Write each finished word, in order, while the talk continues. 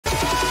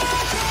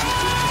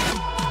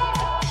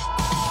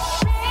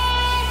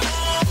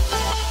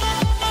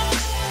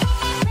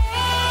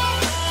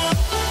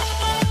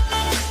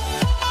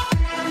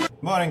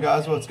Morning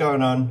guys, what's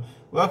going on?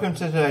 Welcome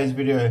to today's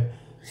video.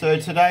 So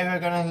today we're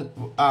going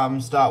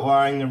to start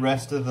wiring the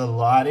rest of the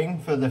lighting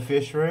for the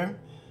fish room.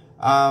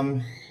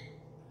 I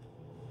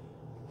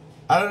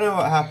don't know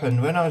what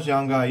happened. When I was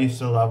younger I used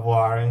to love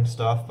wiring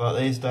stuff, but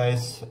these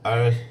days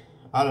I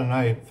don't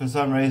know, for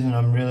some reason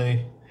I'm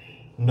really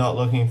not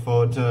looking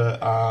forward to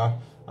it.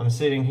 I'm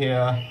sitting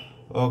here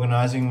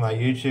organising my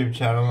YouTube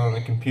channel on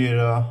the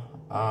computer,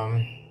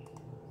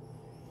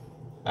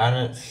 and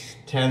it's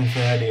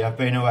 10:30. I've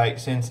been awake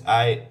since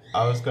 8.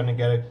 I was going to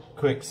get a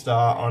quick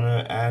start on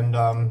it and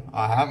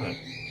I haven't.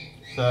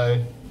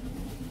 So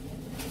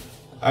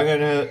I'm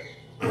going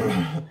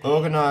to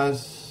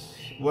organise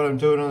what I'm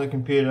doing on the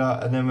computer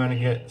and then I'm going to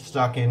get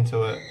stuck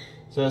into it.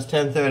 So it's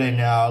 10:30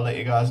 now. I'll let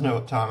you guys know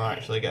what time I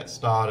actually get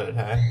started,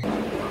 hey?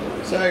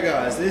 So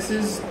guys, this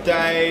is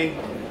day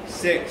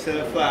 6 of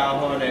the flower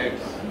horn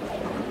eggs.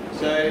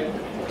 So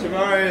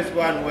tomorrow is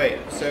 1 week,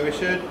 so we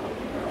should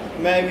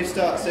maybe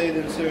start seeing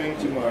them swimming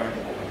tomorrow.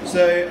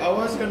 So I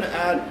was going to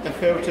add a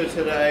filter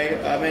today.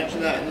 I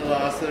mentioned that in the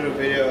last little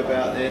video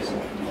about this,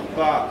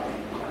 but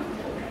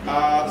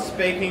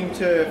speaking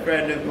to a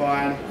friend of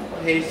mine,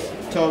 he's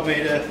told me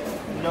to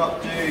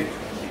not do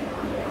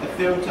the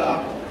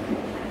filter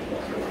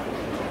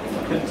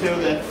until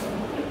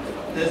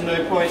there's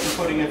no point in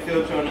putting a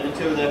filter on it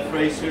until they're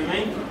free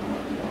swimming.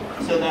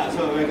 So that's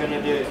what we're going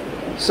to do.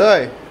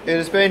 So it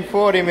has been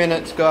 40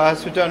 minutes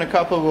guys. We've done a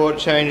couple of water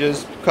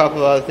changes, a couple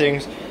of other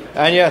things,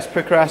 and yes,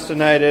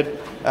 procrastinated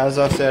as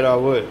I said I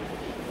would.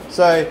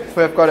 So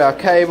we've got our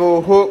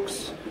cable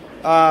hooks.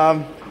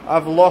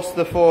 I've lost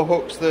the 4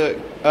 hooks that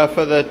are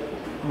for the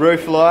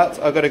roof lights.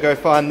 I've got to go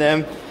find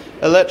them.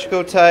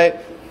 Electrical tape.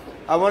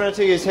 I wanted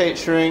to use heat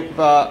shrink,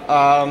 but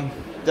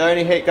the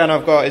only heat gun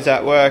I've got is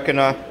at work, and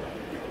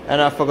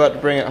I forgot to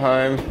bring it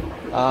home.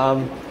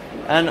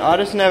 And I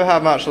just never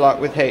have much luck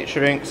with heat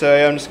shrink, so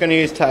I'm just going to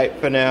use tape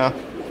for now.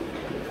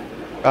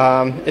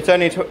 It's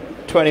only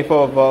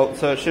 24 volts,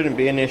 so it shouldn't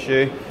be an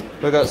issue.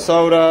 We've got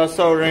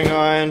soldering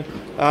iron.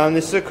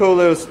 This is a cool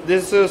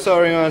little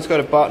soldering iron's got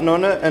a button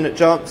on it, and it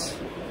jumps.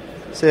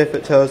 See if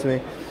it tells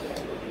me.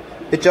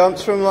 It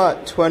jumps from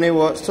like 20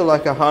 watts to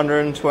like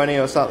 120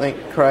 or something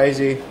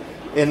crazy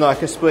in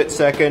like a split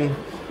second.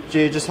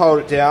 You just hold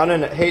it down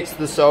and it heats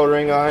the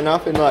soldering iron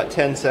up in like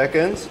 10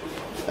 seconds.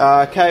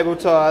 Cable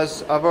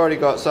ties, I've already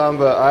got some,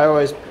 but I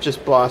always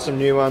just buy some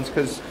new ones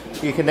because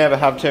you can never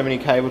have too many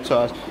cable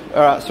ties.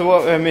 Alright, so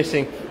what we're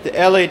missing, the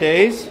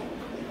LEDs,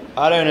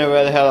 I don't know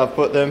where the hell I've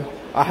put them.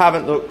 I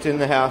haven't looked in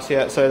the house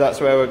yet, so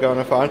that's where we're going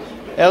to find.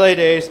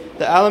 LEDs,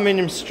 the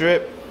aluminium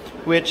strip,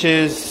 which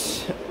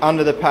is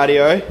under the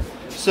patio.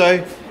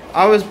 So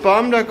I was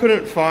bummed I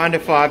couldn't find a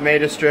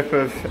 5-meter strip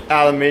of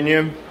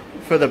aluminium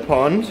for the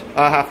pond.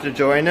 I have to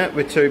join it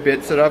with 2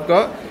 bits that I've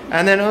got.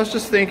 And then I was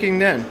just thinking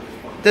then,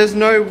 there's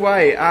no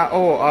way at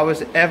all I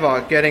was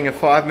ever getting a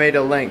 5-meter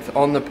length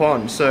on the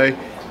pond. So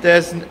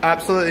there's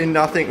absolutely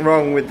nothing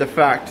wrong with the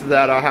fact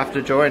that I have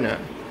to join it.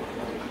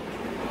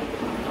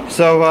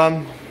 So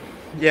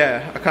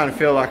yeah, I kind of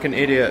feel like an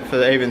idiot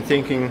for even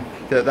thinking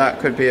that that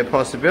could be a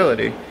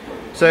possibility.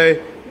 So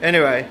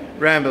anyway,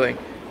 rambling.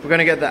 We're going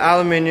to get the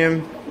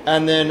aluminium,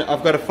 and then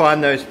I've got to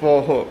find those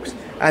 4 hooks.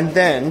 And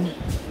then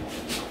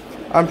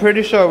I'm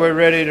pretty sure we're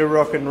ready to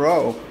rock and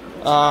roll.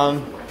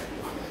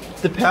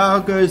 The power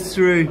goes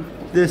through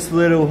this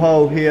little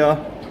hole here.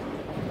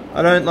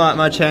 I don't like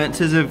my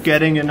chances of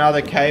getting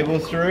another cable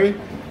through,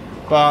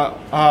 but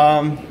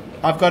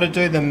I've got to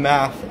do the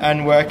math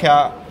and work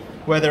out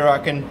whether I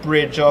can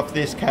bridge off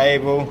this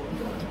cable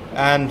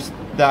and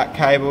that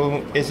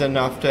cable is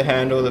enough to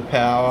handle the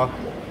power.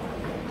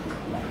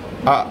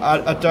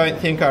 I don't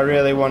think I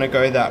really want to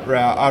go that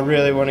route. I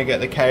really want to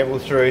get the cable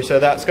through, so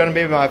that's going to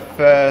be my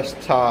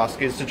first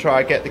task, is to try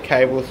and get the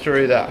cable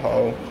through that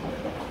hole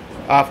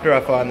after I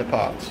find the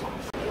parts.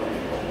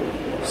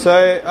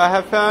 So I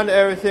have found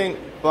everything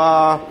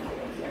bar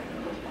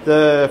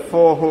the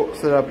 4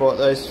 hooks that I bought,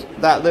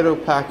 that little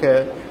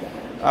packet.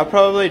 I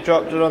probably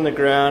dropped it on the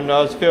ground.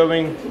 I was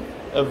filming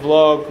a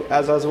vlog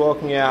as I was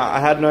walking out. I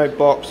had no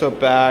box or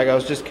bag. I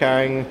was just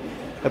carrying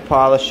a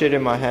pile of shit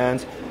in my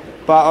hands.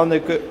 But on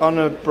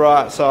the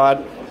bright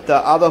side, the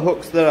other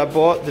hooks that I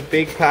bought, the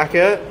big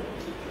packet,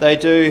 they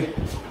do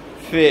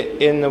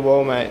fit in the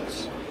wall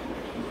mates.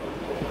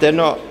 They're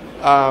not,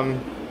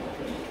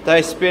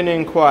 they spin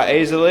in quite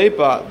easily,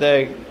 but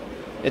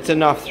it's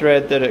enough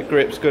thread that it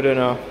grips good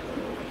enough.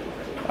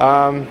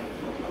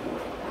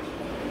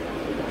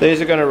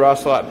 These are going to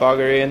rust like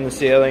buggery in the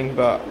ceiling,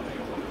 but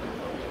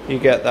you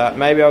get that.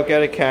 Maybe I'll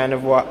get a can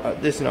of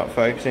white, this is not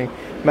focusing.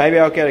 Maybe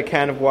I'll get a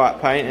can of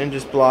white paint and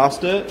just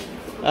blast it.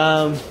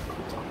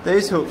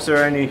 These hooks are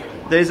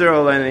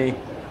all only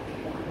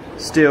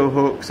steel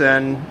hooks,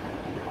 and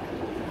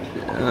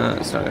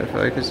it's not going to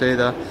focus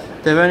either.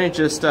 They've only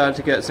just started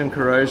to get some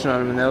corrosion on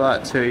them, and they're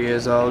like 2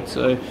 years old,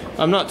 so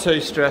I'm not too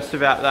stressed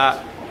about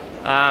that.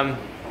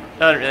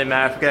 Doesn't really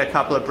matter if I get a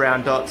couple of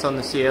brown dots on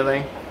the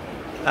ceiling.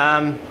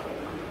 I'm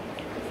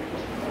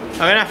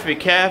going to have to be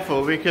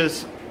careful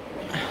because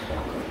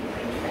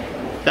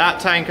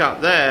that tank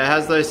up there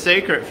has those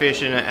secret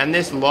fish in it, and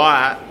this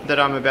light that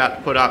I'm about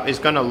to put up is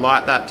going to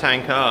light that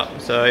tank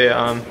up. So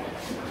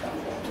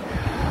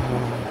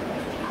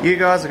you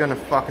guys are going to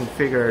fucking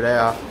figure it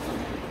out.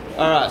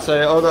 Alright,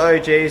 so all the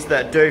OGs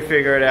that do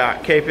figure it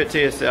out, keep it to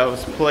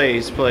yourselves,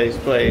 please, please,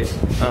 please.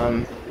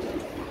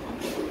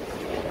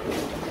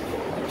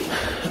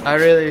 I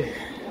really,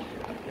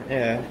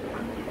 yeah,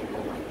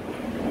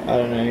 I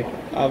don't know.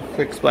 I've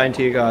explained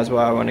to you guys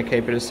why I want to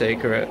keep it a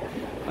secret.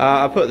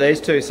 I put these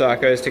two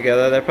psychos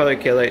together. They'll probably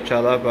kill each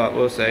other, but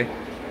we'll see.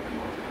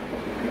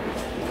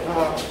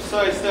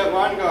 So step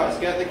one, guys,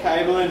 get the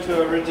cable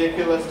into a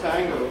ridiculous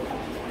tangle.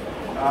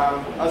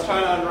 I was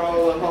trying to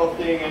unroll the whole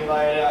thing and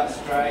lay it out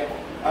straight.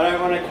 I don't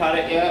want to cut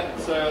it yet,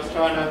 so I was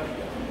trying to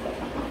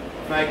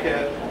make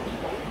a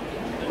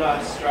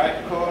nice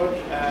straight cord,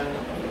 and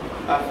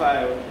I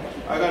failed.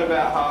 I got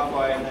about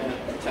halfway and then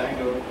it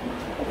tangled.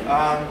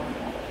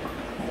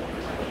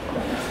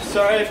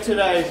 Sorry if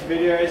today's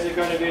videos are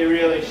going to be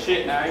really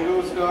shit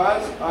angles,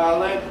 guys. I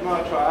lent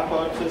my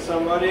tripod to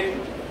somebody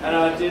and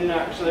I didn't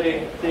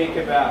actually think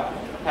about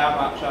how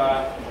much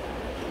I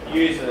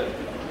use it.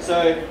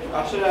 So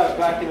I should have it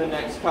back in the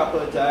next couple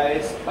of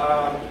days.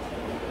 I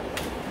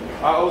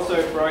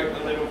also broke the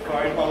little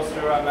phone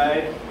holster I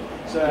made,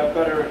 so I've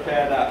got to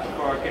repair that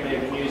before I can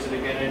even use it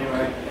again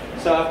anyway.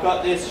 So I've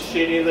got this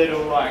shitty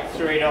little like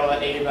 $3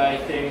 eBay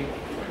thing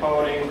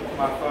holding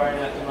my phone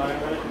at the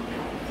moment.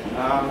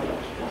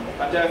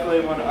 I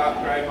definitely want to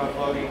upgrade my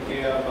vlogging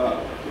gear,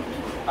 but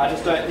I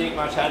just don't think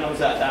my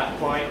channel's at that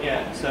point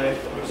yet, so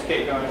we'll just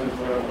keep going with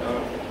what I've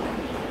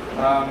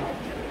got.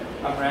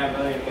 I'm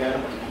rambling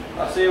again.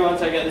 I'll see you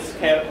once I get this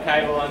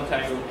cable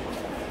untangled.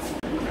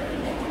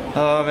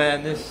 Oh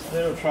man, this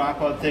little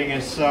tripod thing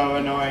is so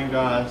annoying,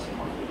 guys.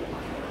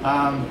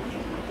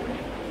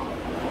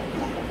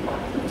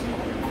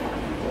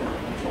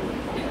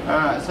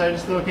 Alright, so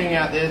just looking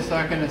at this,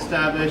 I can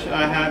establish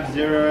I have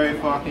zero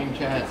fucking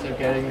chance of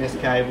getting this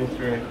cable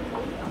through.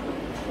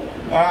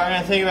 Alright, I'm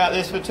going to think about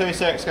this for 2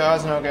 secs,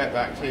 guys, and I'll get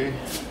back to you.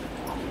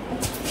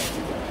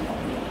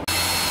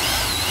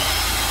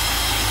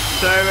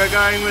 So we're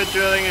going with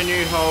drilling a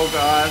new hole,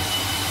 guys,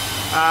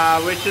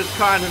 which is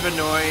kind of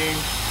annoying,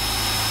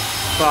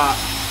 but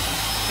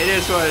it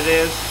is what it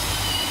is.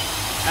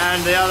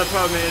 And the other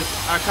problem is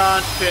I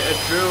can't fit a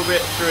drill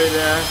bit through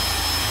there.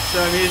 So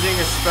I'm using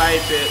a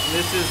spade bit, and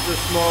this is the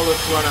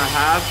smallest one I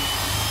have.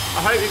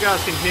 I hope you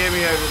guys can hear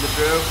me over the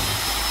drill.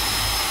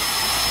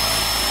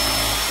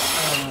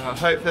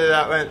 Hopefully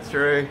that went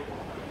through.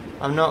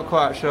 I'm not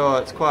quite sure,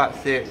 it's quite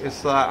thick.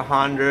 It's like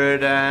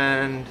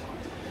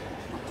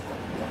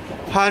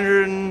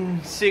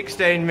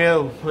 116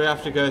 mil we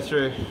have to go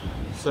through.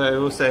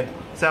 So we'll see.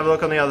 Let's have a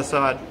look on the other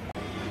side.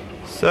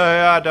 So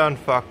I done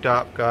fucked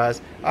up,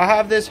 guys. I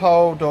have this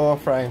whole door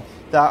frame.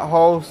 That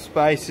whole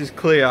space is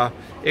clear,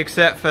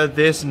 except for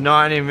this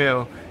 90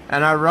 mil,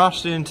 and I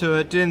rushed into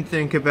it, didn't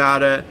think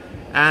about it,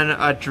 and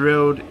I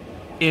drilled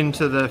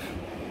into the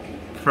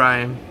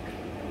frame.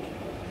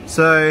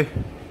 So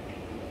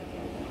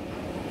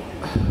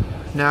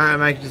now I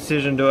make a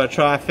decision, do I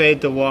try feed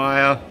the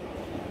wire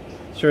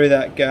through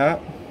that gap?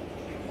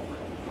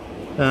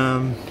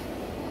 I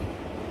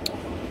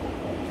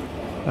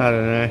don't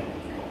know.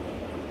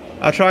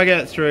 I'll try to get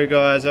it through,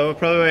 guys. I will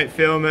probably won't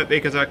film it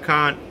because I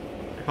can't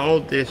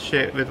hold this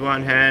shit with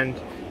one hand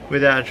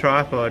without a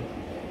tripod.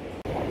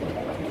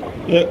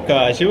 Look,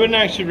 guys, you wouldn't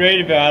actually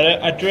read about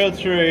it. I drilled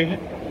through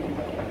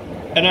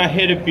and I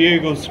hit a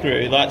bugle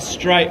screw, like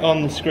straight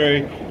on the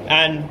screw,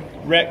 and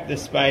wrecked the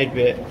spade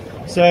bit.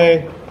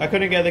 So I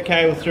couldn't get the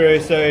cable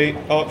through, so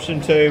option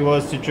 2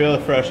 was to drill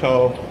a fresh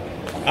hole.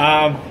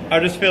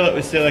 I'll just fill it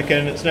with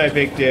silicone, it's no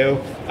big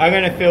deal. I'm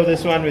going to fill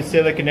this one with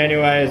silicone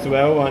anyway as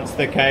well once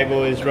the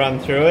cable is run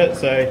through it,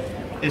 so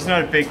it's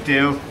not a big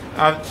deal.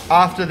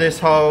 After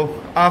this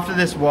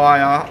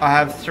wire, I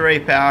have 3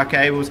 power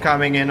cables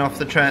coming in off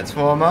the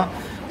transformer,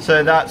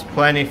 so that's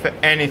plenty for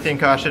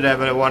anything I should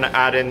ever want to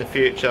add in the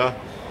future.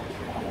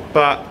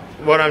 But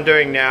what I'm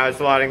doing now is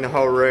lighting the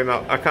whole room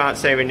up. I can't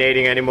see me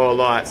needing any more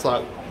lights.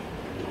 Like,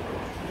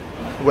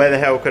 where the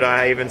hell could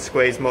I even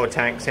squeeze more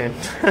tanks in?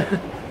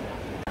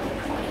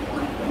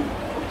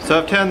 So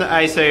I've turned the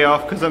AC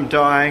off because I'm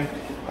dying.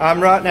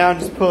 Right now I'm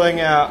just pulling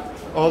out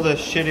all the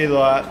shitty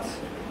lights.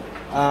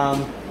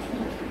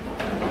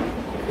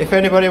 If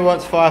anybody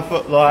wants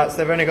 5-foot lights,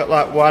 they've only got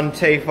like one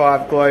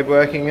T5 globe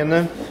working in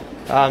them.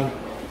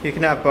 You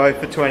can have both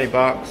for 20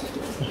 bucks.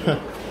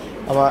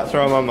 I might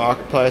throw them on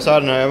Marketplace, I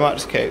don't know, I might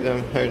just keep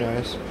them, who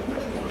knows.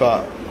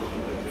 But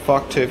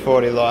fuck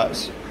 240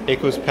 lights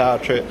equals power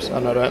trips,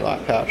 and I don't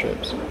like power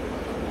trips.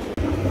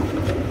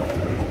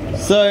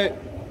 So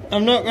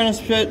I'm not going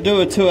to do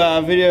a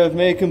 2-hour video of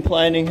me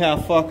complaining how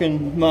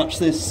fucking much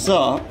this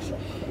sucks,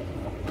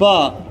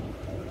 but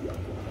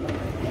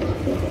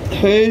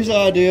whose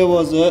idea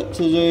was it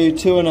to do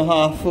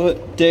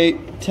 2.5-foot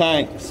deep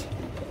tanks?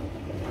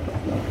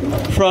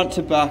 Front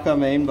to back, I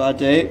mean by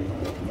deep.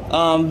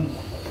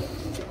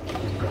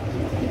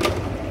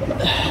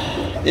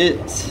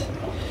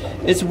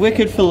 It's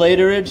wicked for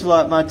literage,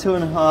 like my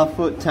 2.5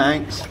 foot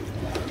tanks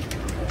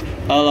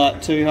are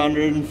like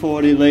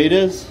 240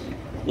 litres.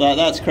 Like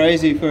that's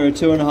crazy for a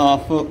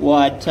 2.5 foot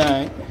wide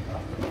tank.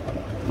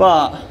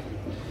 But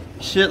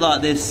shit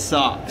like this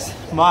sucks.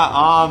 My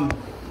arm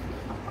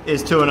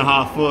is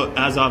 2.5 foot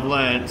as I've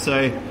learned,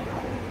 so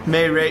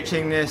me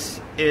reaching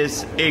this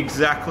is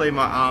exactly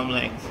my arm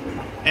length.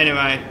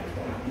 Anyway,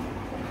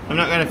 I'm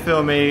not going to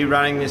film me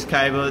running this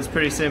cable, it's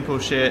pretty simple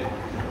shit.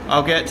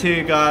 I'll get to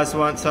you guys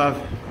once I've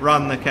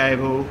run the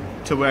cable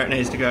to where it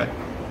needs to go.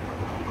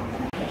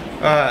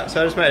 Alright,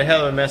 so I just made a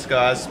hell of a mess,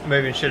 guys,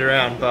 moving shit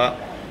around, but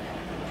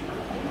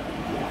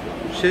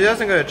she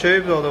hasn't got her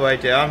tubes all the way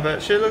down,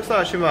 but she looks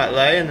like she might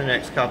lay in the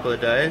next couple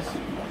of days.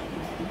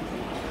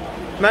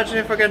 Imagine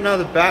if I get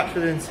another batch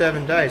within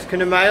 7 days.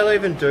 Can a male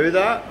even do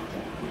that?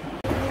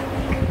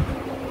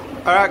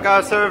 Alright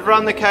guys, so we've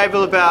run the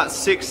cable about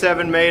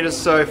 6-7 meters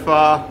so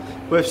far.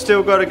 We've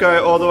still got to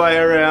go all the way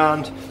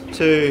around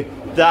to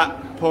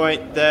that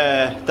point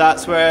there.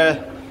 That's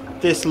where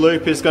this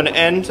loop is going to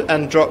end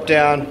and drop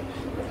down,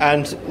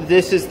 and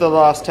this is the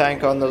last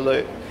tank on the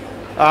loop.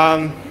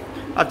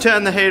 I've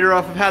turned the heater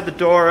off, I've had the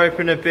door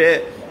open a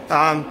bit.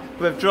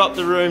 We've dropped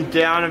the room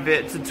down a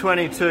bit to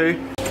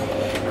 22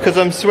 because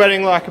I'm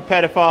sweating like a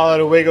pedophile at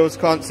a Wiggles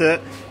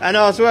concert, and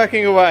I was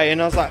working away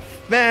and I was like,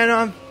 man,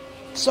 I'm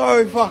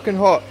so fucking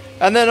hot.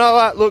 And then I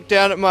like looked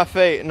down at my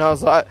feet and I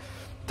was like,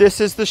 this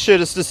is the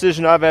shittest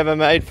decision I've ever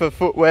made for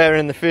footwear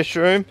in the fish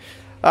room.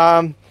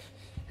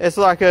 It's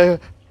like a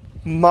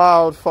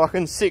mild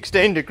fucking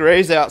 16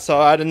 degrees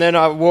outside, and then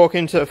I walk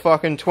into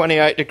fucking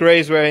 28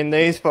 degrees wearing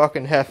these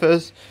fucking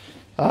heifers.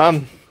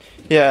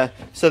 Yeah,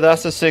 so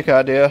that's a sick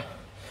idea.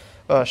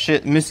 Oh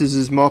shit, Mrs.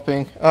 is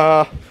mopping.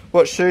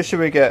 What shoe should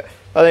we get?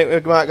 I think we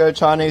might go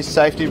Chinese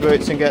safety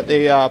boots and get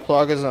the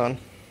pluggers on.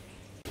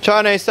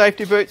 Chinese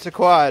safety boots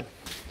acquired.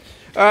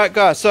 Alright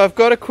guys, so I've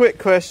got a quick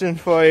question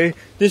for you.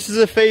 This is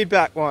a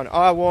feedback one.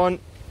 I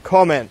want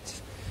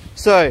comments.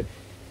 So,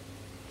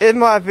 in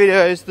my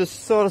videos, the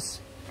sort of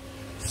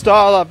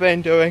style I've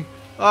been doing.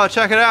 Oh,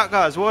 check it out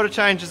guys, water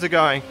changes are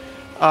going.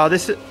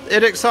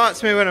 It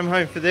excites me when I'm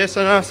home for this.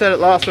 I know I said it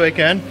last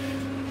weekend,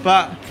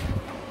 but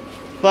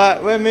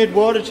we're mid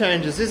water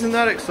changes. Isn't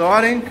that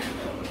exciting?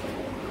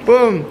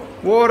 Boom,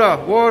 water,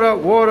 water,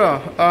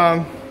 water.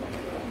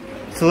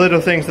 It's the little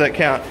things that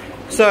count.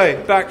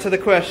 So, back to the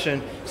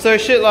question. So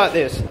shit like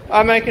this.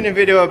 I'm making a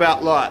video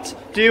about lights.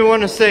 Do you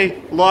want to see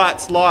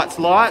lights, lights,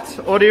 lights?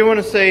 Or do you want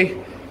to see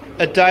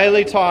a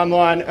daily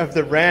timeline of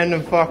the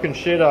random fucking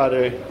shit I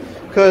do?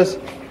 Because,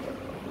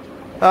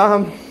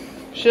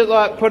 shit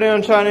like putting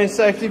on Chinese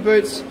safety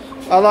boots,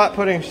 I like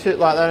putting shit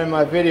like that in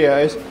my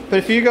videos. But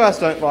if you guys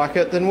don't like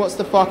it, then what's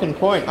the fucking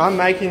point? I'm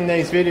making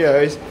these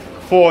videos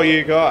for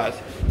you guys.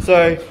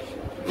 So,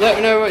 let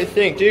me know what you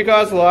think. Do you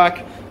guys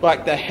like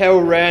the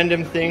hell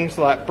random things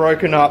like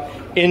broken up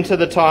into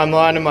the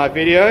timeline of my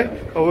video,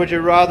 or would you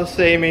rather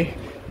see me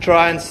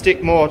try and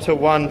stick more to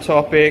one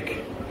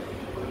topic?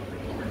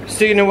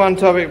 Sticking to one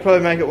topic would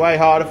probably make it way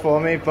harder for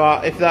me,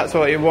 but if that's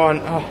what you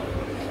want,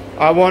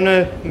 I want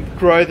to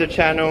grow the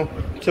channel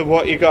to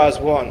what you guys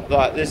want.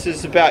 Like, this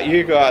is about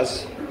you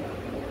guys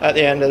at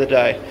the end of the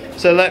day.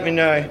 So let me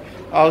know.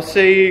 I'll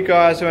see you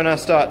guys when I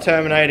start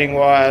terminating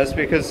wires,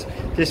 because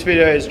this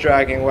video is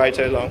dragging way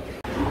too long.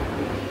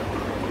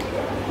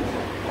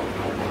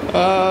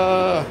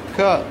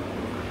 Cut.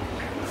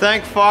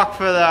 Thank fuck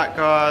for that,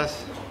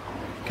 guys.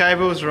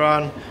 Cable's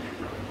run.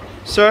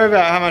 Sorry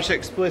about how much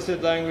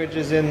explicit language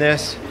is in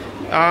this.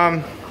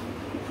 I'm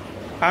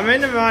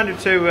in a mind of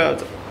two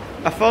worlds.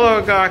 I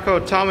follow a guy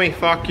called Tommy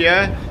Fuck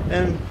Yeah,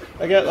 and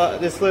I get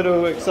like this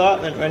little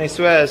excitement when he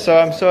swears, so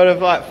I'm sort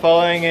of like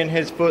following in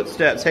his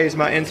footsteps. He's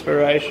my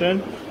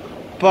inspiration,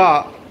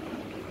 but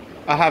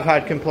I have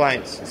had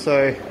complaints,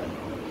 so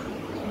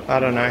I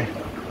don't know.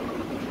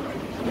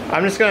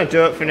 I'm just going to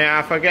do it for now.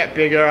 If I get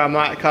bigger, I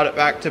might cut it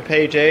back to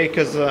PG,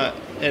 because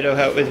it'll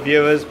help with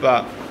viewers,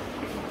 but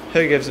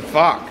who gives a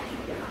fuck?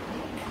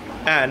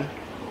 And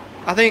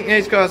I think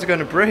these guys are going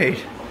to breed.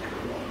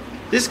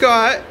 This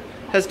guy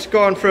has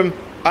gone from,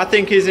 I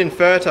think he's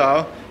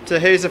infertile,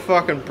 to he's a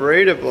fucking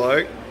breeder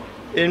bloke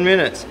in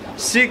minutes.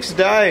 6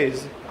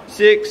 days.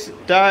 6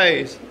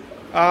 days.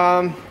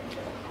 Her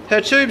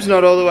tube's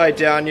not all the way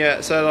down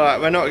yet, so like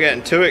we're not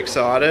getting too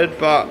excited,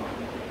 but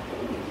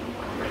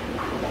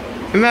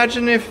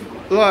imagine if,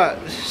 like,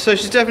 so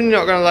she's definitely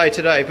not going to lay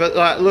today, but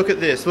like, look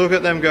at this, look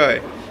at them go.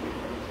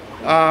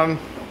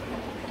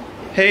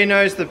 He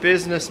knows the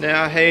business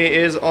now, he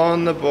is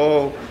on the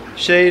ball.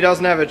 She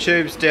doesn't have her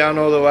tubes down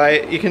all the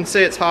way, you can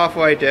see it's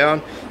halfway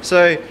down,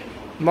 so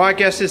my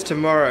guess is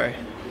tomorrow,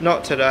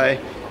 not today.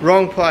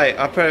 Wrong plate,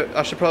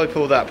 I should probably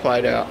pull that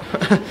plate out.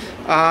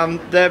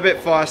 They're a bit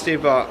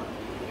feisty, but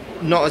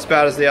not as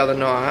bad as the other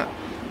night.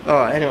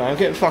 Oh, anyway, I'm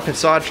getting fucking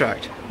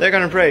sidetracked. They're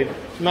going to breed.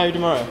 Maybe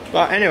tomorrow.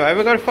 But anyway,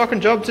 we've got a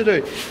fucking job to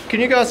do. Can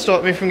you guys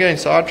stop me from getting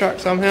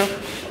sidetracked somehow?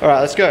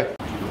 Alright, let's go.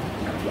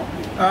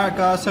 Alright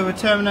guys, so we're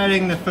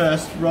terminating the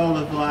first roll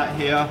of light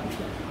here.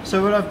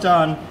 So what I've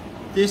done,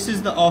 this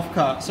is the off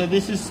cut. So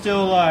this is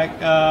still like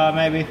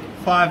maybe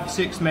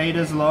 5-6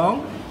 meters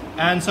long,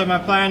 and so my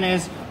plan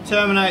is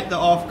terminate the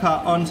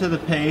offcut onto the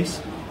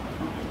piece,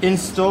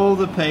 install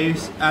the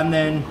piece, and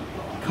then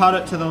cut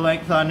it to the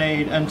length I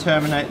need and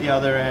terminate the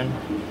other end.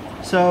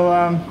 So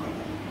I'm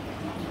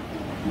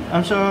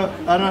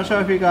not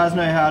sure if you guys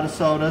know how to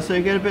solder, so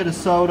you get a bit of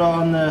solder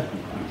on the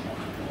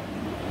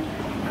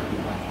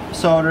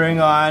soldering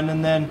iron,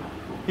 and then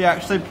you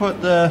actually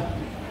put the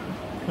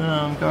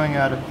I'm going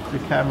out of the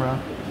camera.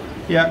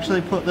 You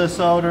actually put the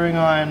soldering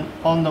iron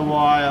on the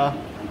wire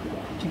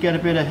to get a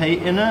bit of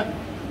heat in it,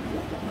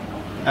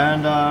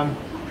 and I'm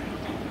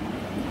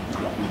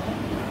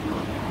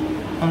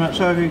not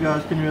sure if you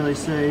guys can really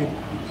see.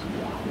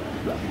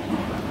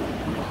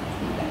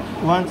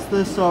 Once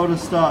the solder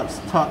starts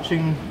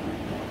touching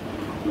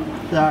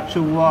the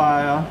actual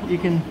wire, you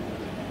can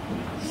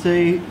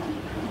see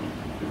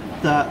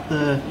that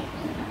the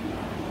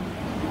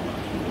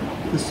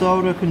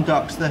solder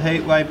conducts the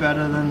heat way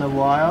better than the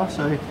wire,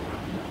 so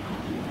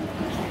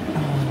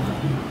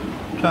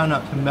try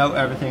not to melt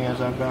everything as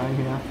I'm going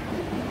here.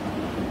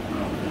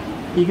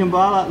 You can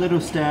buy like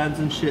little stands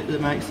and shit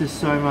that makes this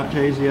so much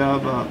easier,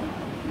 but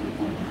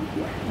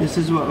this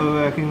is what we're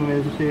working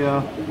with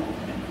here.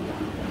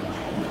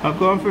 I've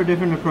gone for a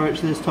different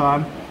approach this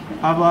time.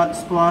 I've like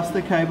spliced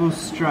the cables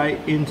straight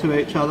into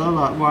each other,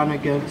 like one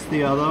against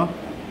the other.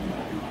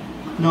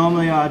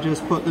 Normally I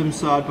just put them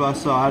side by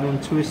side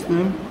and twist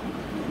them,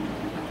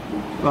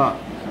 but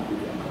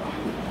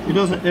it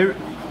doesn't,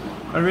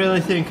 I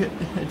really think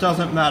it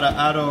doesn't matter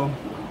at all.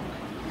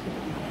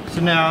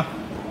 So now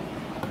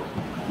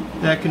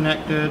they're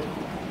connected,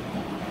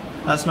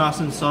 that's nice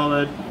and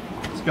solid,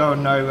 it's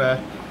going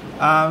nowhere.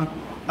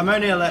 I'm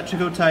only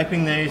electrical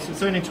taping these,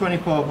 it's only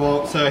 24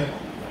 volts, so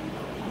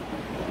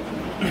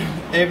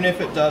even if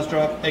it does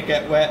drop, it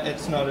get wet,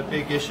 it's not a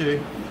big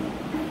issue.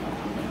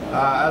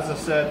 As I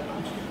said,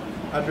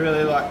 I'd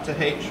really like to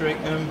heat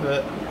shrink them,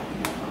 but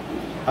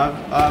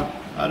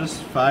I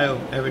just fail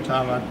every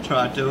time I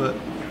try to do it.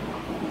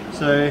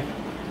 So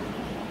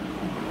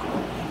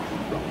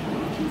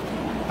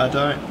I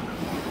don't.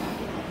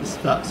 It's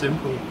that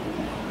simple.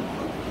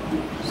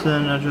 So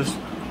then I just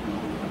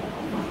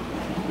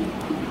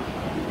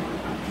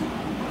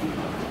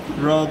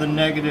roll the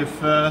negative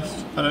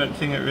first. I don't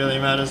think it really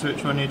matters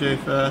which one you do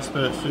first,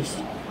 but it's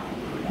just,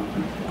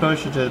 probably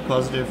should do the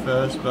positive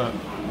first, but,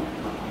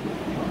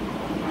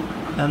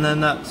 and then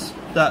that's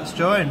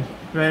joined,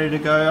 ready to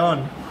go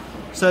on.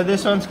 So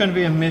this one's going to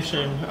be a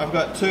mission. I've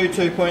got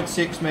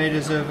 2.6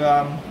 meters of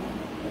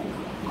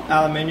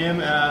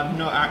aluminium, and I'm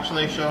not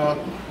actually sure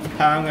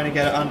how I'm going to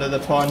get it under the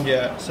pond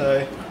yet,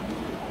 so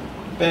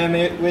bear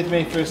with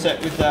me for a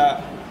sec with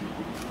that.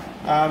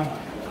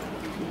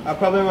 I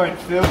probably won't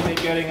film me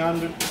getting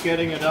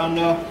it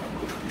under.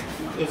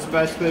 It's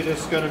basically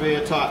just going to be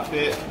a tight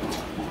fit.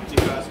 You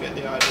guys get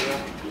the idea.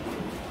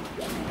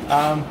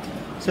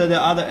 So the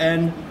other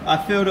end, I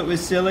filled it with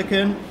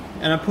silicone,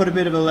 and I put a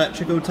bit of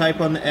electrical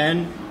tape on the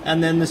end,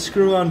 and then the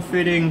screw-on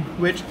fitting,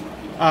 which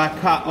I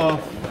cut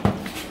off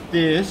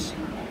this,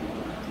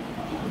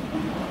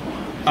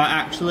 I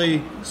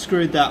actually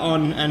screwed that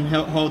on and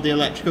helped hold the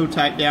electrical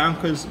tape down,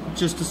 because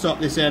just to stop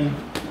this end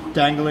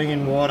dangling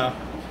in water.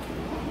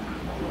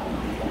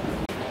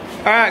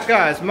 Alright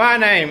guys, my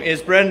name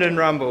is Brendan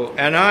Rumble,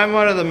 and I'm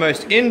one of the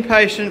most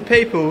impatient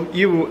people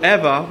you will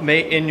ever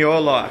meet in your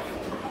life.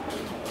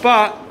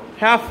 But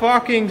how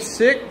fucking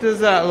sick does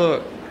that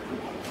look?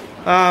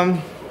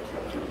 Now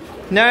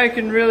you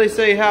can really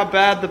see how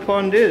bad the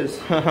pond is.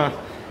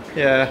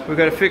 Yeah, we've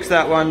got to fix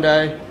that one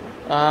day.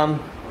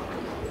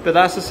 But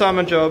that's a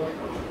summer job.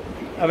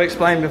 I've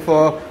explained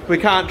before, we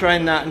can't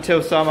drain that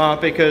until summer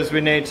because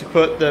we need to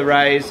put the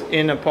rays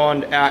in a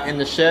pond out in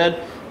the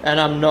shed, and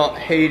I'm not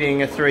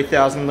heating a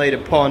 3,000 litre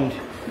pond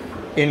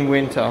in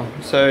winter.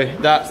 So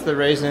that's the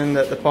reason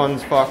that the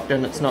pond's fucked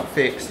and it's not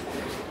fixed.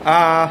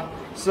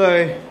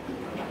 So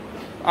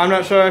I'm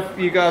not sure if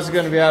you guys are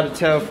going to be able to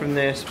tell from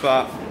this,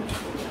 but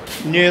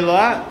new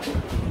light,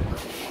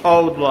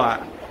 old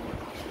light.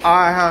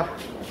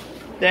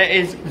 There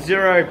is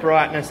zero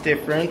brightness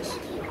difference.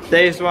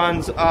 These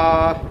ones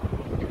are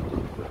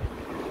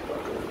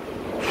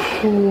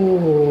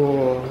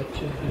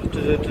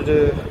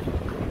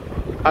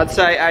I'd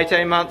say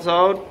 18 months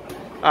old,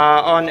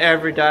 on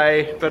every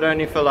day, but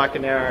only for like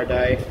an hour a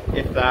day,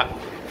 if that.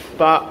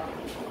 But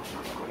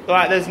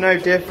like, there's no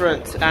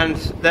difference, and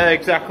they're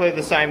exactly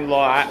the same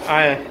light.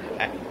 I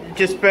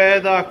just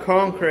further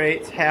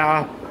concretes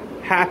how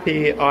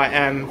happy I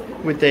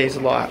am with these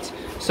lights.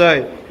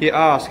 So you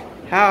ask,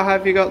 how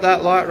have you got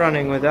that light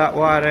running without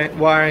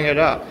wiring it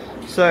up?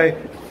 So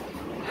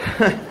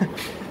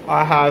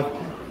I have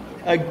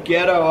a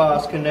ghetto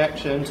ass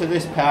connection to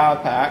this power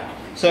pack.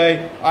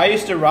 So I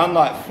used to run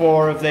like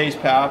 4 of these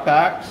power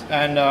packs,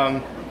 and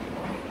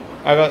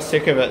I got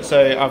sick of it,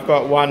 so I've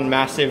got one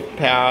massive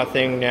power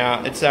thing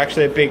now. It's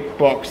actually a big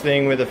box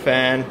thing with a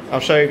fan. I'll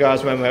show you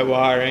guys when we're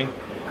wiring.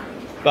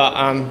 But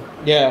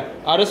yeah,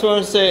 I just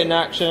want to see it in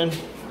action.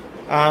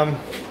 And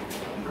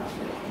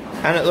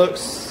it looks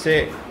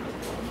sick.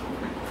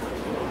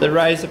 The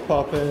rays are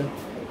popping.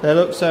 They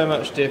look so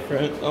much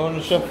different. I want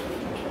to show.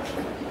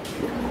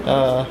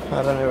 I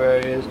don't know where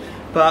it is,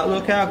 but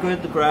look how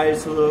good the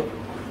braids look.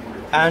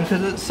 And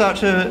because it's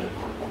such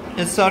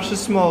a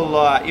small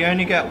light, you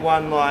only get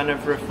one line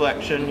of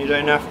reflection. You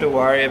don't have to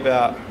worry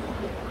about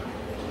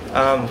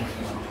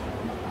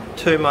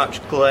too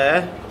much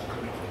glare.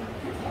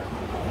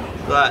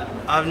 But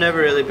I've never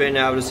really been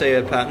able to see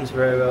her patterns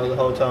very well the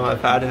whole time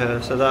I've had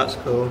her, so that's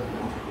cool.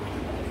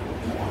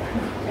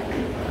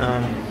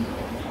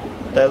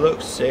 They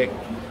look sick.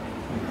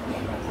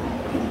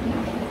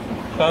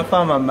 Trying to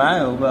find my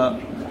mail, but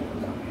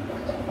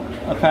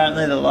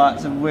apparently the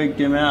lights have wigged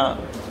him out.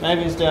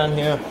 Maybe he's down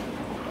here.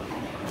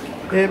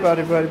 Here,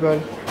 buddy.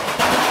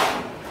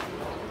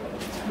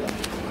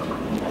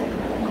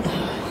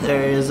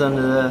 There he is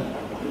under there.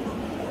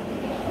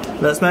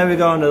 Let's maybe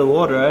go into the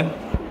water, eh?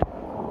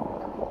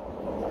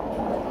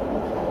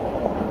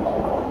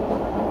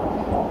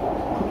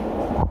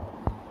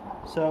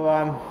 So,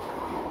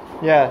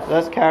 yeah,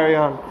 let's carry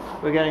on.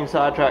 We're getting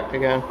sidetracked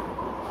again.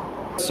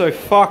 So,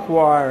 fuck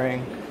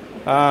wiring.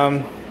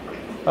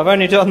 I've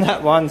only done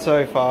that one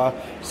so far.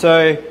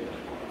 So,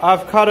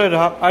 I've cut it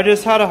up. I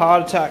just had a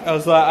heart attack. I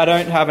was like, I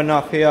don't have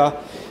enough here.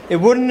 It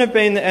wouldn't have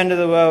been the end of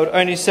the world,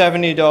 only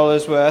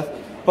 $70 worth.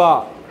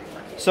 But,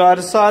 so I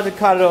decided to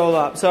cut it all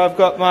up. So I've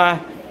got my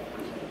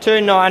 2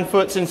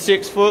 9-foots and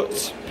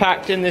 6-foots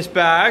packed in this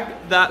bag.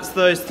 That's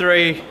those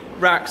 3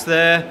 racks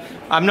there.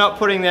 I'm not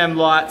putting them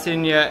lights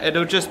in yet.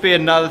 It'll just be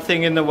another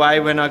thing in the way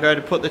when I go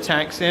to put the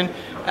tanks in.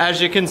 As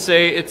you can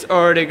see, it's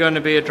already going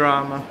to be a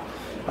drama.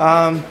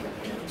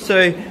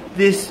 So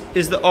this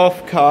is the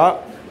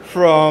off-cut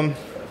from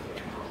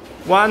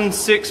 1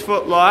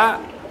 6-foot light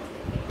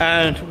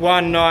and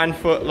 1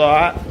 9-foot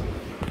light.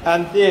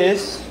 And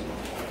this,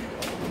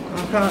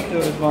 I can't do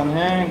it with one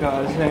hand,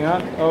 guys. Hang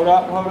on. Hold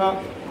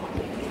up.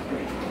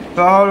 If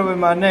I hold it with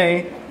my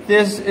knee,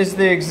 this is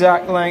the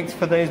exact length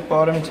for these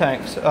bottom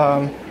tanks.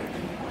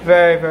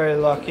 Very, very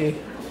lucky.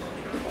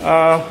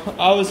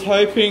 I was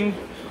hoping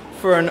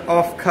for an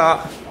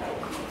off-cut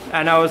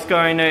and I was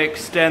going to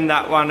extend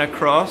that one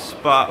across,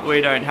 but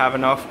we don't have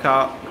an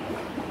off-cut.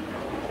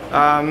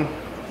 I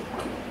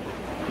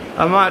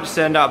might just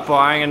end up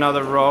buying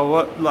another roll.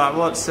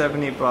 What's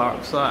 70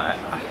 bucks? Like,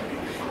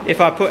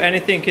 if I put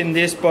anything in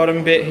this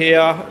bottom bit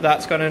here,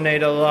 that's going to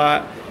need a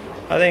light.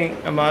 I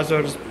think I might as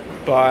well just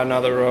buy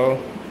another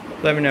roll.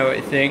 Let me know what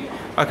you think.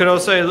 I could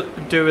also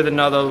do with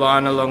another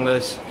line along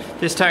this.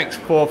 This tank's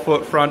 4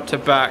 foot front to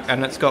back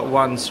and it's got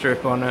 1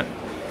 strip on it.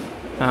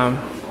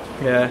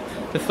 Yeah,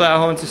 the flower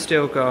horns are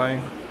still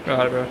going.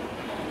 Right, bro.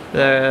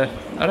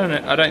 I don't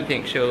know. I don't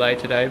think she'll lay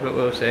today, but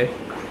we'll see.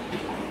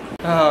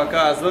 Oh,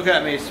 guys, look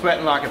at me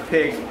sweating like a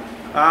pig.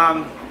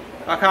 I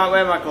can't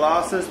wear my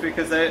glasses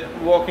because they're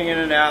walking in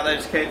and out. They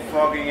just keep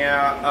fogging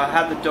out. I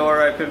had the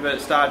door open, but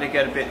it started to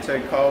get a bit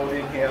too cold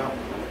in here.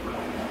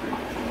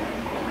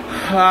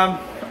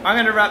 I'm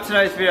going to wrap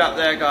today's video up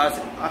there, guys.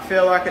 I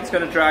feel like it's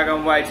going to drag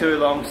on way too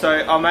long, so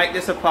I'll make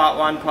this a part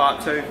 1,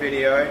 part 2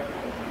 video.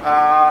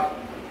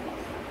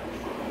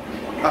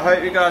 I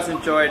hope you guys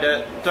enjoyed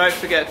it. Don't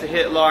forget to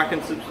hit like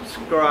and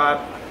subscribe.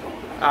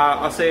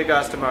 I'll see you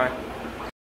guys tomorrow.